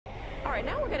right,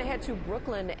 now we're going to head to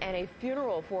Brooklyn and a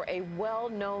funeral for a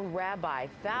well-known rabbi.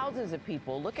 Thousands of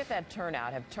people, look at that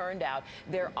turnout, have turned out.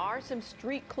 There are some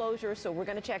street closures, so we're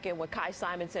going to check in with Kai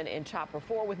Simonson in Chopper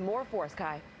 4 with more for us,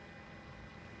 Kai.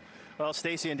 Well,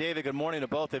 Stacey and David, good morning to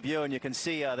both of you. And you can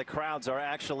see the crowds are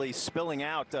actually spilling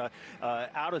out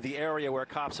of the area where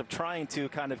cops are trying to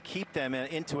kind of keep them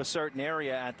into a certain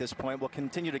area at this point. We'll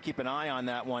continue to keep an eye on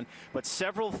that one. But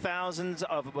several thousand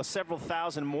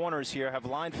mourners here have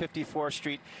lined 54th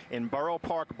Street in Borough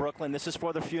Park, Brooklyn. This is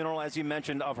for the funeral, as you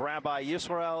mentioned, of Rabbi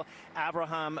Yisrael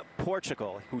Abraham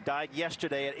Portugal, who died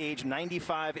yesterday at age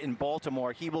 95 in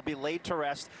Baltimore. He will be laid to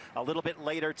rest a little bit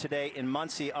later today in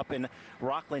Muncie up in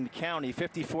Rockland County.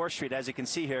 54th Street, as you can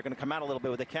see here, going to come out a little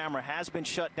bit with the camera, has been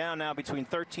shut down now between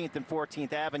 13th and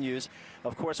 14th Avenues.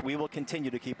 Of course, we will continue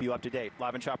to keep you up to date.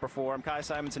 Live in Chopper 4, I'm Kai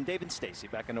Simonson. David, Stacey,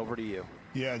 back and over to you.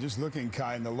 Yeah, just looking,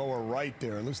 Kai, in the lower right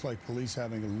there, it looks like police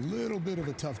having a little bit of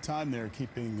a tough time there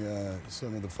keeping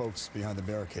some of the folks behind the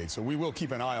barricade. So we will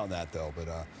keep an eye on that, though.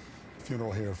 But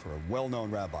funeral here for a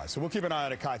well-known rabbi. So we'll keep an eye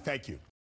on it, Kai. Thank you.